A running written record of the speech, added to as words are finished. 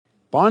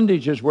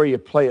Bondage is where you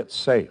play it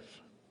safe.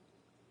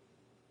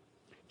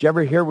 Did you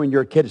ever hear when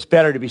you're a kid, it's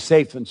better to be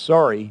safe than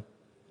sorry?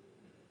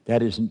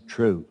 That isn't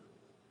true.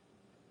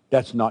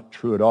 That's not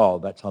true at all.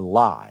 That's a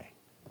lie.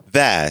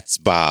 That's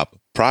Bob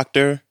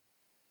Proctor,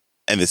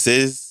 and this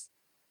is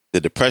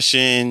the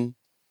Depression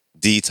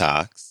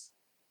Detox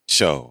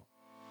Show.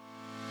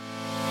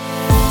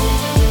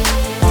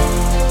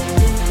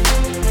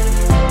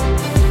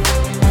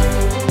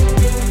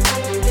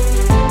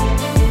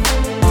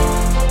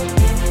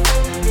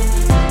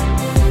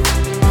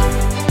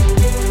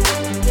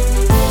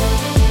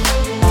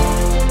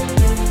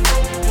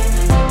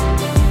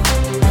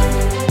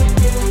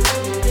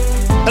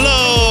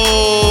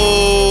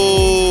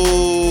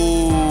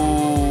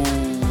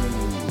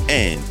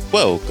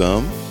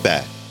 Welcome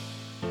back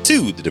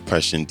to the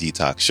Depression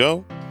Detox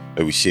Show,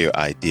 where we share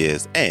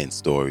ideas and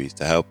stories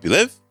to help you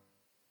live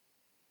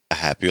a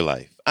happier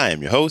life. I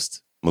am your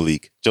host,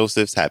 Malik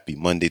Josephs. Happy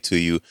Monday to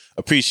you.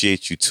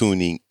 Appreciate you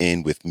tuning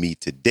in with me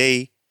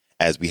today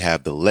as we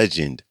have the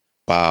legend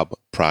Bob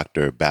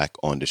Proctor back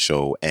on the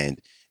show.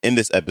 And in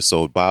this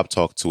episode, Bob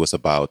talked to us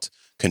about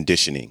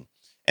conditioning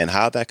and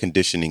how that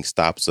conditioning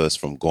stops us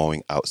from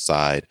going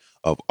outside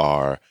of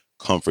our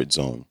comfort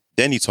zone.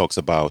 Then he talks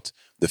about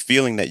the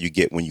feeling that you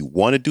get when you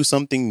want to do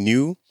something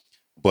new,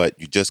 but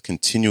you just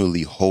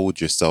continually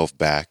hold yourself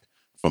back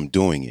from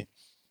doing it,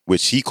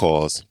 which he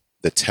calls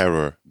the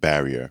terror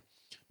barrier.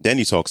 Then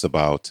he talks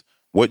about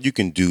what you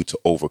can do to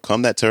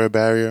overcome that terror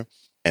barrier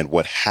and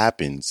what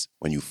happens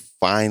when you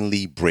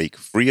finally break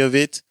free of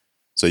it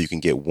so you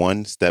can get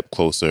one step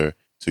closer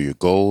to your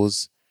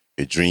goals,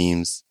 your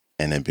dreams,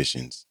 and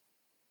ambitions.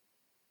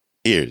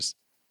 Here's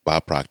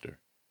Bob Proctor.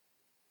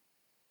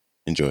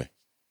 Enjoy.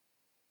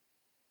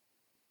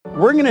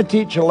 We're going to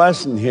teach a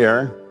lesson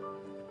here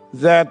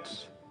that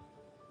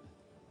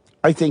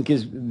I think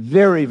is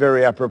very,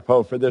 very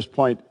apropos for this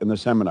point in the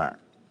seminar.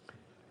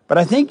 But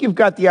I think you've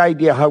got the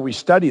idea how we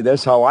study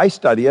this, how I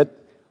study it.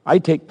 I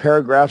take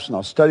paragraphs and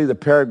I'll study the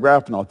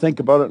paragraph and I'll think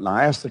about it and I'll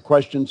ask the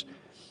questions.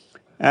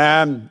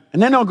 And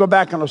then I'll go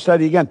back and I'll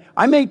study again.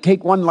 I may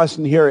take one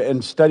lesson here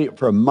and study it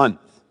for a month.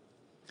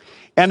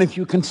 And if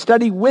you can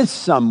study with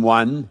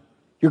someone,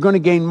 you're going to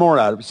gain more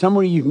out of it.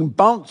 Somewhere you can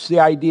bounce the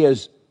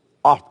ideas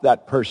off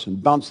that person,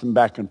 bounce them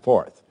back and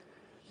forth.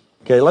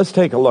 Okay, let's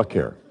take a look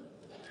here.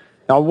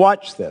 Now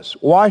watch this.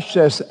 Watch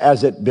this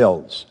as it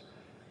builds.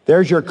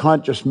 There's your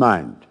conscious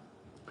mind.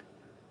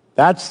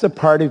 That's the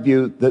part of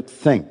you that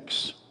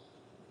thinks.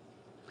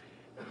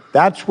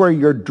 That's where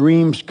your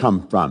dreams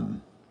come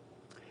from.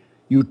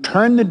 You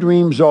turn the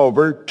dreams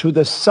over to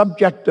the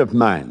subjective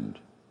mind.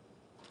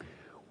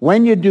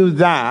 When you do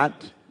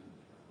that,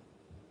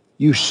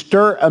 you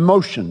stir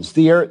emotions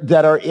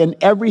that are in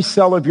every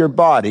cell of your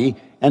body,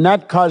 and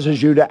that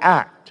causes you to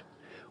act.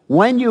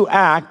 When you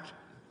act,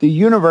 the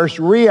universe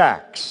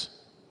reacts.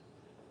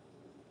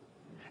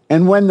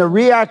 And when the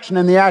reaction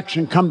and the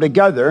action come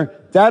together,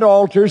 that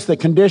alters the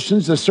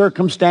conditions, the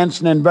circumstance,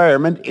 and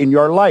environment in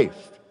your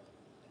life.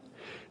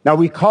 Now,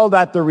 we call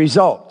that the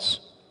results.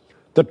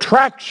 The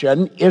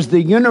traction is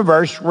the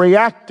universe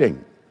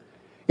reacting.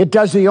 It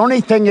does the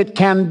only thing it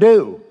can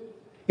do.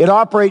 It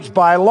operates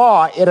by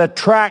law. It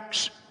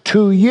attracts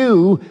to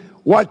you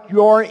what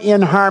you're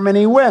in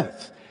harmony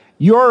with.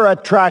 You're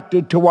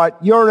attracted to what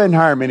you're in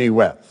harmony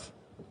with.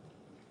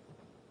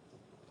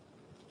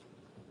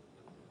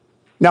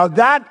 Now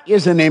that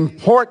is an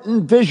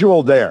important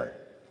visual there.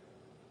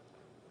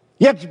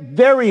 It's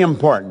very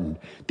important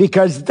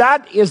because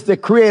that is the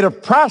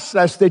creative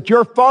process that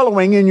you're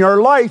following in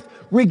your life,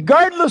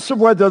 regardless of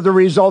whether the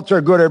results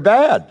are good or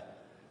bad.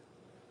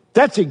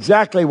 That's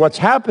exactly what's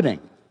happening.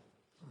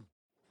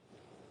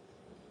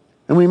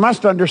 And we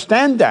must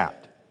understand that.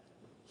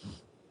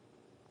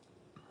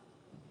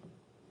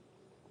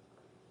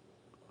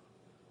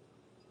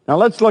 Now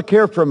let's look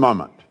here for a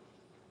moment.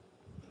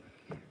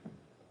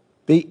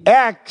 The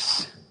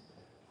X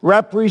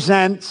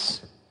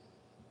represents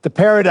the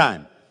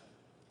paradigm.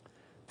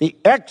 The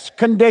X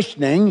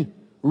conditioning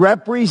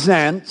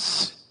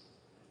represents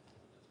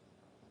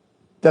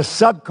the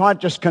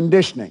subconscious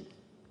conditioning.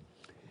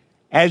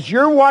 As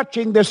you're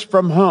watching this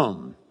from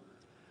home,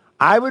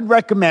 I would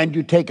recommend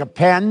you take a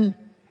pen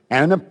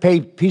and a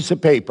piece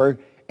of paper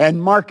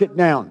and mark it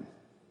down.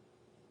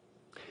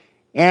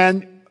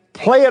 And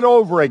play it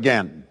over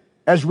again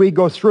as we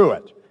go through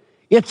it.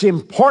 It's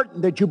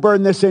important that you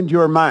burn this into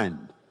your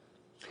mind.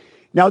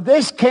 Now,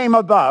 this came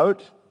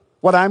about,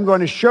 what I'm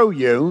going to show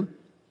you,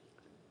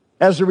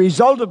 as a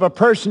result of a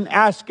person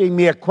asking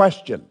me a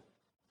question.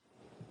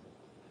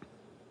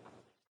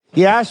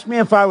 He asked me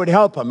if I would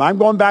help him. I'm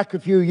going back a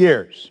few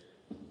years.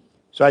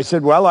 So I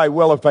said, well, I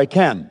will if I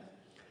can.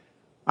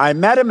 I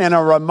met him in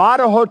a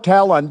Ramada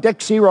hotel on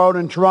Dixie Road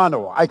in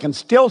Toronto. I can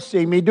still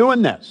see me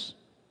doing this.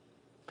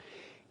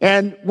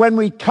 And when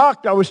we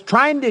talked, I was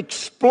trying to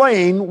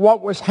explain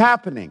what was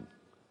happening.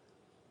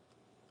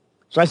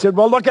 So I said,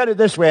 well, look at it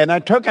this way. And I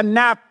took a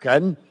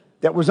napkin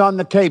that was on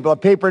the table, a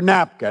paper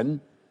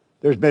napkin.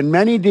 There's been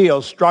many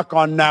deals struck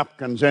on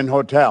napkins in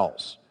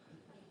hotels.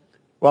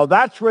 Well,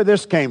 that's where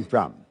this came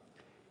from.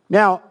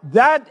 Now,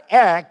 that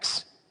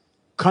X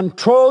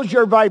controls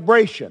your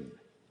vibration.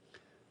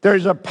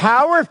 There's a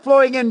power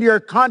flowing into your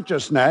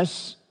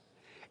consciousness,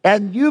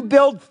 and you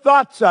build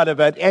thoughts out of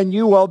it, and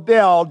you will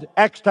build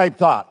X-type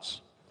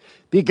thoughts.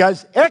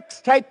 Because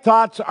X-type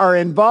thoughts are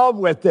involved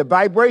with the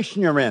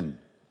vibration you're in.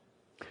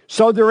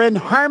 So they're in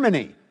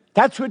harmony.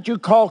 That's what you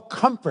call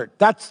comfort.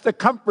 That's the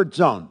comfort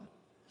zone.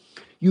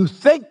 You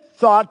think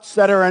thoughts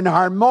that are in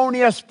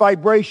harmonious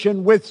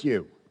vibration with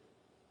you.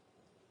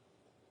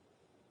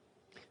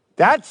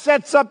 That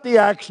sets up the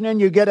action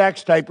and you get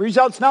X-type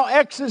results. Now,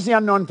 X is the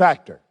unknown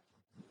factor.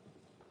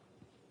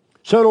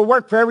 So it'll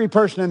work for every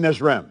person in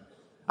this room.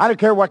 I don't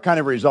care what kind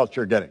of results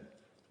you're getting.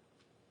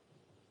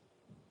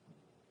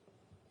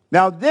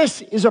 Now,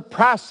 this is a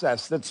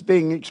process that's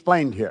being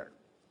explained here.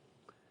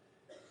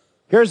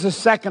 Here's the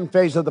second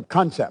phase of the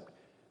concept.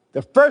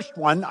 The first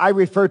one I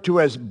refer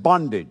to as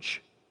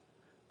bondage.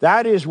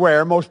 That is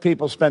where most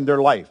people spend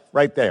their life,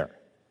 right there.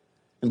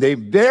 And they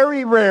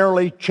very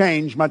rarely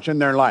change much in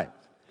their life.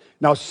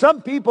 Now,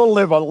 some people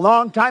live a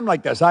long time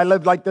like this. I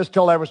lived like this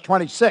till I was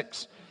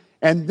 26.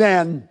 And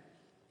then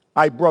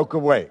I broke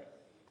away.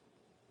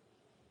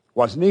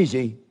 Wasn't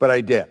easy, but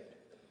I did.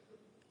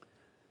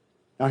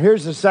 Now,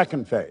 here's the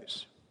second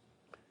phase.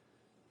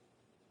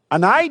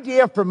 An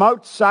idea from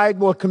outside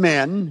will come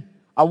in,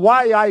 a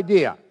why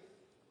idea.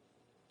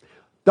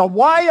 The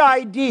why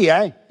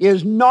idea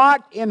is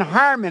not in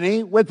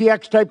harmony with the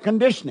X-type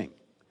conditioning.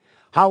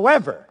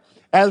 However,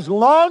 as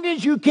long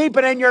as you keep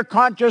it in your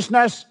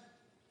consciousness,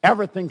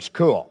 everything's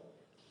cool.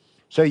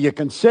 So you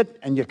can sit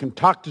and you can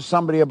talk to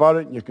somebody about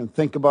it and you can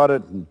think about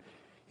it, and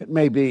it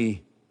may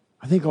be,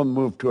 I think I'll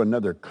move to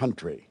another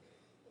country.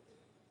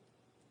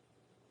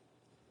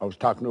 I was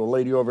talking to a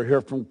lady over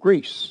here from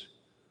Greece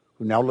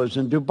who now lives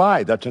in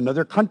Dubai. That's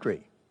another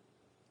country.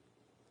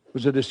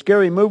 Was it a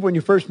scary move when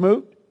you first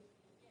moved?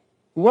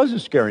 It was a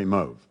scary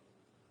move,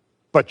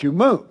 but you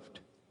moved.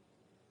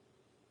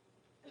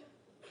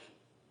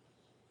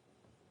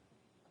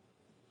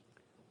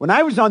 When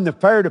I was on the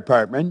fire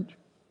department,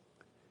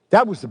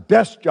 that was the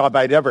best job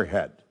I'd ever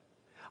had.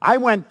 I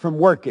went from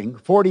working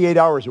 48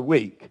 hours a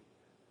week,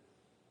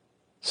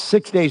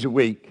 6 days a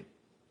week,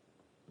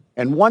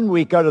 and 1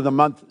 week out of the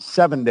month,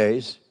 7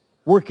 days,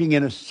 working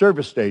in a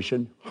service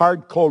station,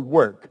 hard, cold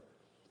work.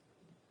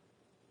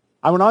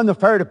 I went on the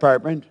fire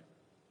department,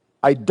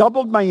 I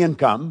doubled my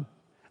income,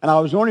 and I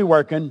was only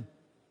working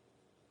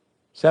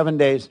 7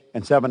 days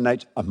and 7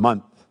 nights a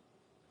month.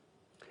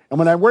 And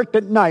when I worked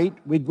at night,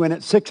 we'd go in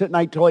at 6 at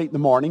night till 8 in the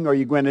morning, or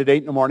you go in at 8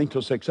 in the morning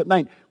till 6 at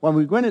night. When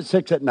we'd go in at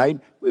 6 at night,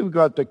 we would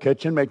go out to the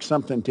kitchen, make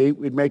something to eat.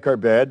 We'd make our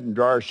bed and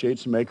draw our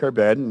sheets and make our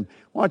bed and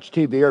watch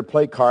TV or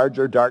play cards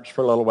or darts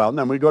for a little while, and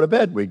then we'd go to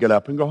bed. We'd get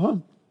up and go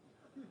home.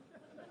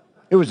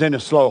 It was in a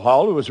slow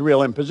haul. It was a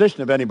real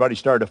imposition. If anybody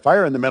started a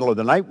fire in the middle of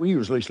the night, we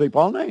usually sleep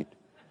all night.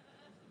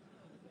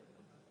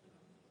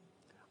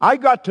 I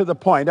got to the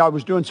point, I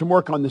was doing some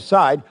work on the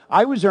side,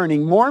 I was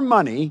earning more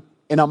money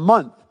in a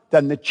month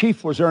than the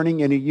chief was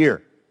earning in a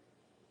year.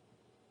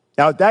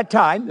 Now at that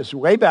time, this is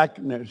way back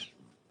in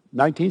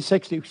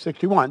 1960,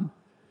 61,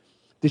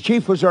 the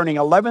chief was earning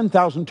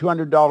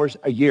 $11,200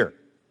 a year.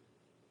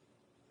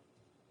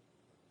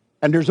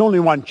 And there's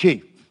only one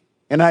chief.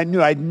 And I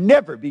knew I'd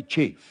never be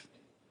chief.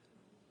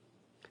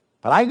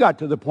 But I got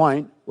to the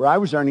point where I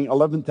was earning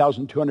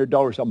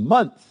 $11,200 a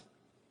month.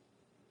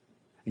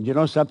 And you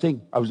know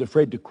something? I was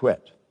afraid to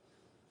quit.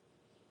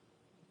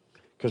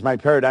 Because my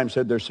paradigm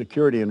said there's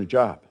security in a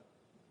job.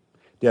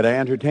 Did I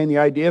entertain the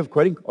idea of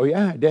quitting? Oh,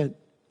 yeah, I did.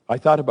 I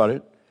thought about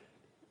it.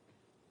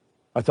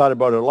 I thought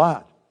about it a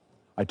lot.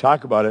 I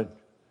talk about it.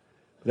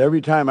 But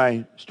every time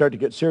I start to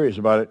get serious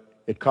about it,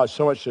 it caused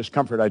so much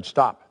discomfort, I'd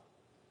stop.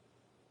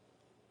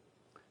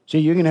 See,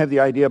 you can have the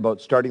idea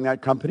about starting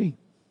that company,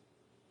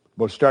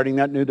 about starting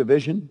that new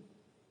division,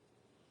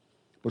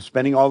 about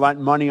spending all that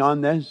money on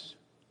this.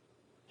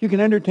 You can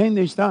entertain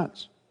these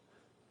thoughts.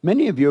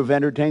 Many of you have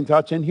entertained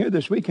thoughts in here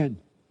this weekend.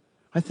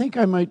 I think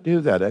I might do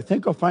that. I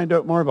think I'll find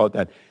out more about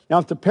that. Now,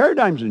 if the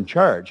paradigm's in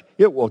charge,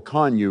 it will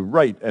con you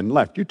right and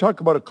left. You talk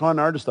about a con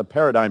artist, the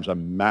paradigm's a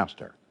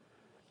master.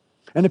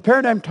 And the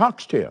paradigm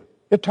talks to you.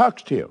 It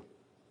talks to you.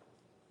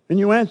 And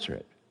you answer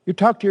it. You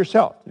talk to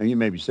yourself. Now, you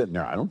may be sitting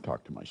there, I don't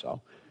talk to myself.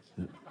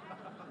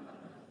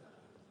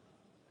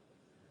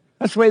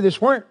 That's the way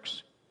this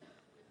works.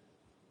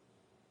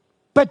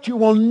 But you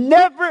will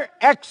never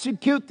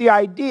execute the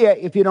idea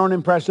if you don't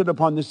impress it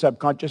upon the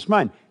subconscious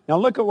mind. Now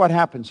look at what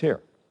happens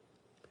here.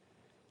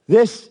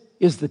 This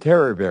is the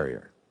terror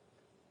barrier.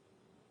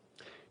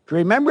 Do you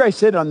remember I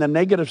said on the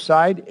negative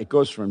side, it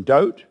goes from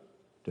doubt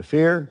to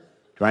fear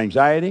to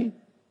anxiety?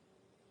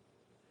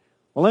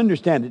 Well,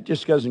 understand, it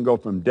just doesn't go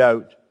from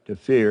doubt to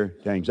fear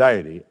to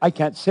anxiety. I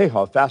can't say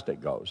how fast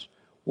it goes.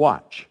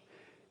 Watch.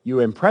 You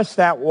impress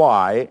that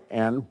why,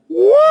 and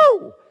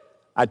whoo!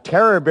 A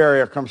terror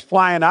barrier comes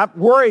flying up,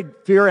 worried,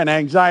 fear, and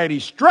anxiety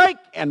strike,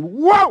 and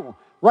whoa!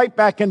 Right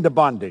back into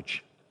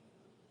bondage.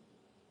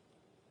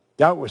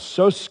 That was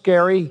so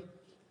scary,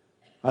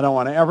 I don't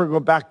want to ever go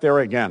back there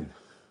again.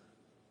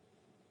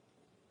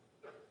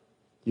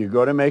 You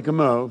go to make a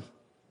move,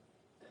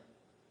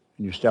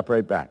 and you step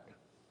right back.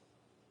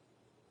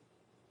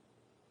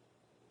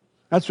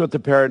 That's what the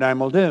paradigm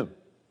will do.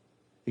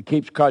 It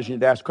keeps causing you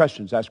to ask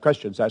questions, ask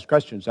questions, ask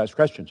questions, ask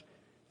questions,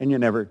 and you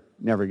never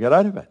get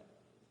out of it.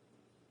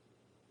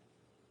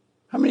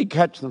 How many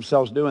catch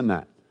themselves doing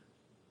that?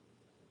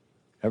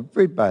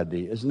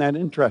 Everybody. Isn't that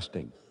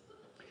interesting?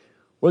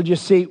 Well, you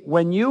see,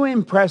 when you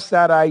impress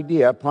that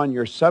idea upon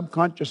your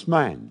subconscious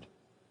mind,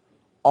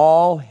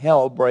 all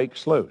hell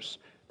breaks loose.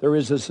 There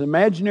is this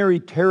imaginary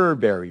terror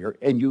barrier,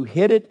 and you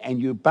hit it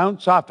and you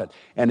bounce off it,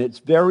 and it's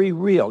very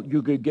real.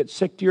 You could get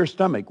sick to your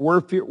stomach.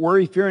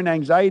 Worry, fear, and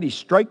anxiety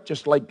strike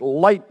just like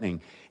lightning,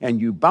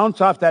 and you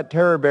bounce off that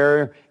terror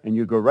barrier, and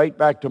you go right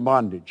back to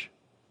bondage.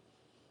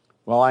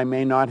 Well, I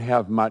may not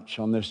have much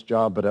on this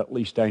job, but at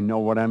least I know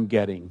what I'm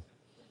getting.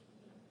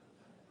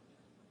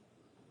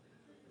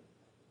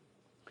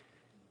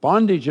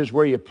 Bondage is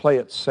where you play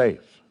it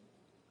safe.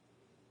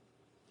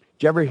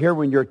 Did you ever hear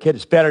when you're a kid,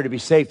 it's better to be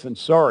safe than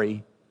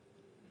sorry?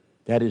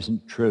 That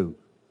isn't true.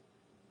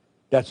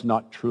 That's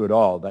not true at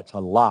all. That's a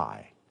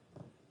lie.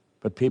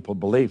 But people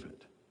believe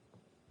it.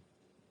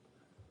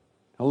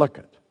 Now look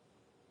it.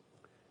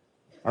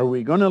 Are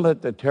we going to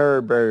let the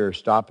terror barrier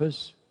stop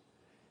us?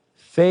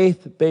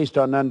 Faith based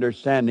on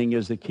understanding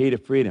is the key to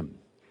freedom.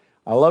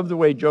 I love the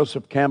way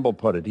Joseph Campbell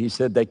put it. He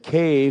said, the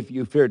cave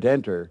you fear to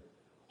enter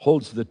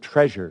holds the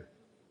treasure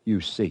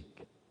you seek.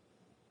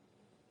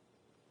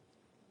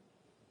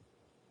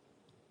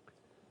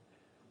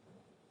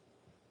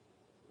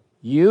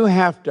 You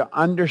have to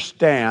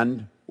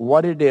understand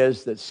what it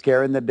is that's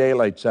scaring the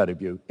daylights out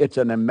of you. It's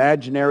an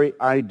imaginary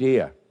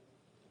idea.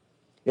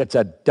 It's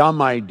a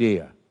dumb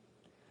idea.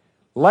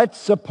 Let's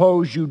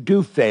suppose you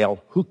do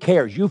fail. Who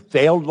cares? You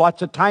failed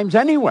lots of times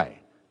anyway.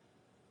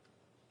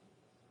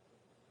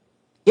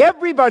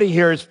 Everybody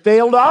here has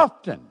failed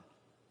often.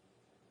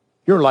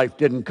 Your life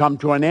didn't come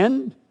to an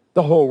end.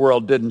 The whole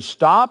world didn't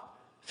stop.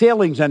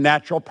 Failing's a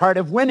natural part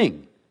of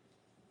winning.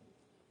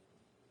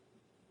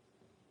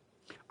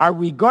 Are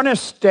we going to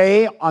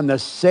stay on the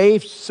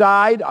safe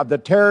side of the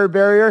terror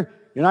barrier?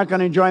 You're not going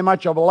to enjoy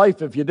much of a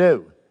life if you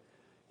do.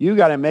 You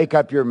got to make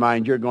up your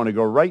mind. You're going to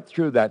go right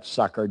through that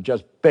sucker,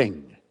 just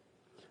bing.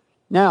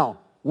 Now,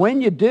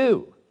 when you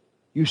do,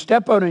 you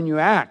step out and you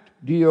act.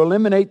 Do you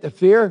eliminate the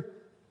fear?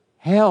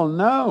 Hell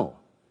no.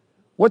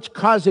 What's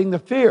causing the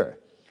fear?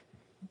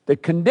 The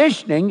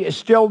conditioning is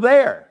still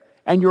there,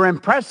 and you're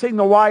impressing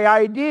the why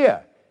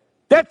idea.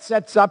 That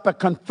sets up a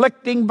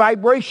conflicting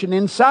vibration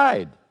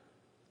inside.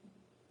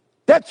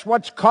 That's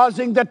what's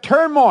causing the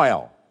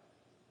turmoil.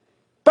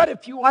 But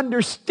if you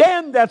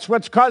understand that's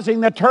what's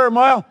causing the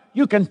turmoil,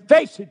 you can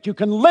face it, you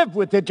can live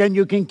with it, and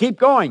you can keep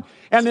going.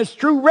 And it's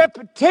through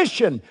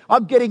repetition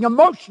of getting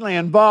emotionally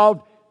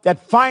involved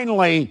that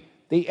finally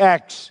the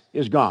X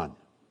is gone.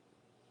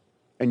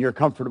 And you're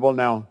comfortable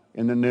now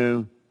in the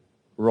new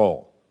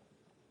role.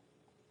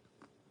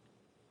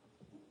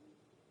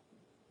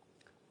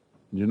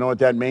 You know what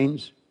that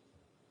means?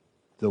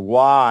 The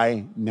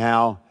Y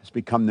now has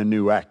become the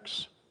new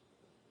X.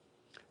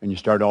 And you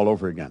start all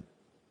over again.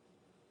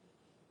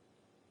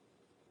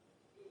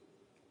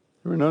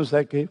 Ever notice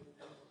that, Gabe?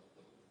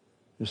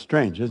 It's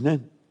strange, isn't it?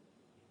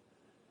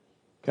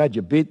 God,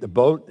 you beat the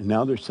boat, and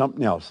now there's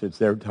something else that's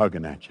there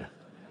tugging at you.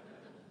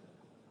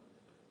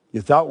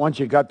 You thought once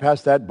you got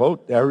past that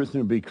boat,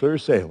 everything would be clear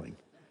sailing.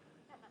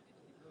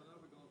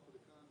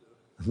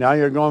 Now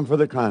you're going for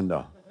the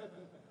condo.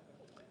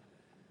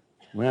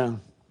 Well,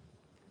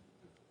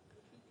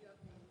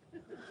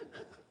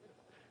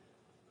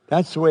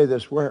 that's the way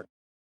this works.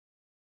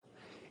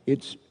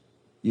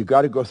 You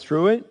got to go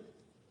through it.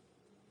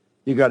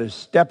 You got to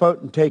step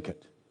out and take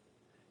it.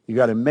 You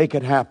got to make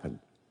it happen.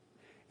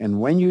 And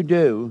when you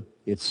do,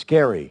 it's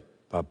scary.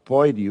 But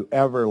boy, do you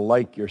ever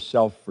like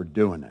yourself for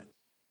doing it.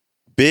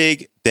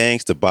 Big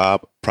thanks to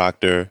Bob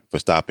Proctor for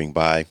stopping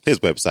by. His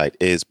website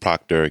is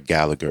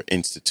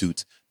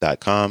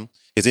proctorgallagher.institute.com.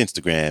 His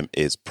Instagram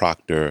is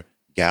Proctor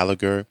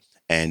Gallagher.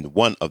 And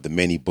one of the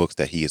many books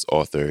that he has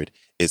authored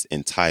is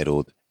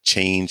entitled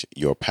Change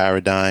Your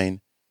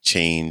Paradigm,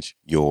 Change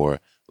Your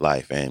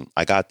Life. And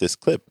I got this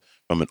clip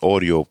from an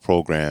audio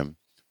program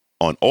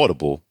on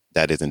Audible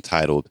that is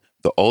entitled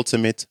The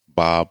Ultimate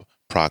Bob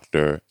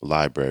Proctor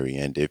Library.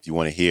 And if you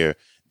want to hear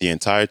the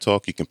entire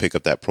talk, you can pick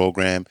up that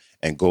program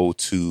and go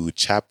to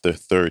chapter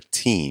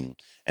 13.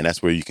 And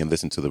that's where you can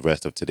listen to the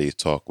rest of today's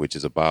talk, which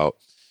is about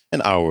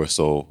an hour or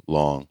so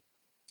long.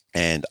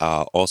 And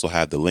I'll also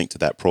have the link to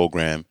that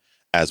program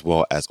as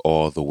well as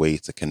all the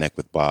ways to connect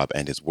with Bob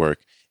and his work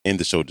in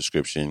the show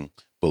description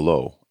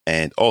below.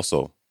 And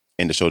also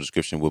in the show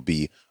description will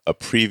be a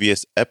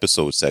previous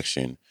episode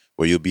section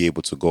where you'll be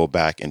able to go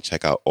back and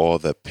check out all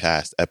the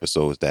past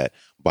episodes that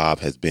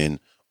Bob has been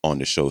on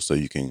the show. So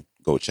you can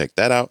go check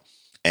that out.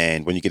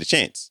 And when you get a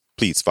chance,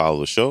 please follow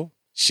the show,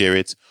 share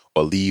it,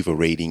 or leave a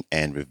rating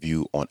and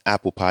review on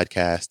Apple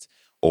Podcasts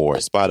or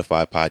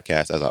Spotify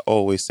Podcasts. As I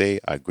always say,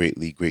 I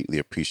greatly, greatly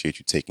appreciate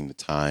you taking the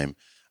time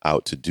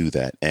out to do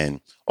that.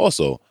 And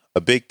also,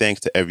 a big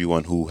thanks to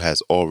everyone who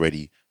has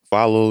already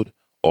followed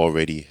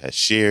already has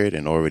shared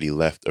and already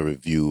left a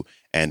review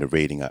and a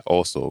rating. I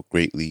also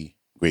greatly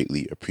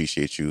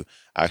appreciate you.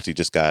 I actually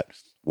just got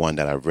one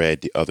that I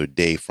read the other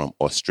day from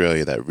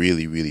Australia that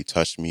really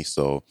touched me.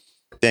 So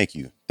thank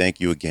you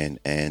again.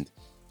 And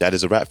that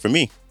is a wrap for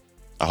me.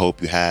 I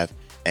hope you have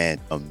an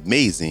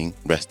amazing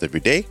rest of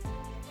your day,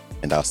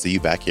 and I'll see you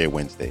back here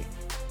Wednesday.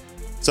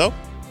 So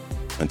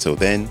until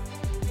then,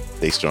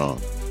 stay strong.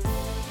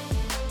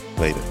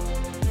 Later.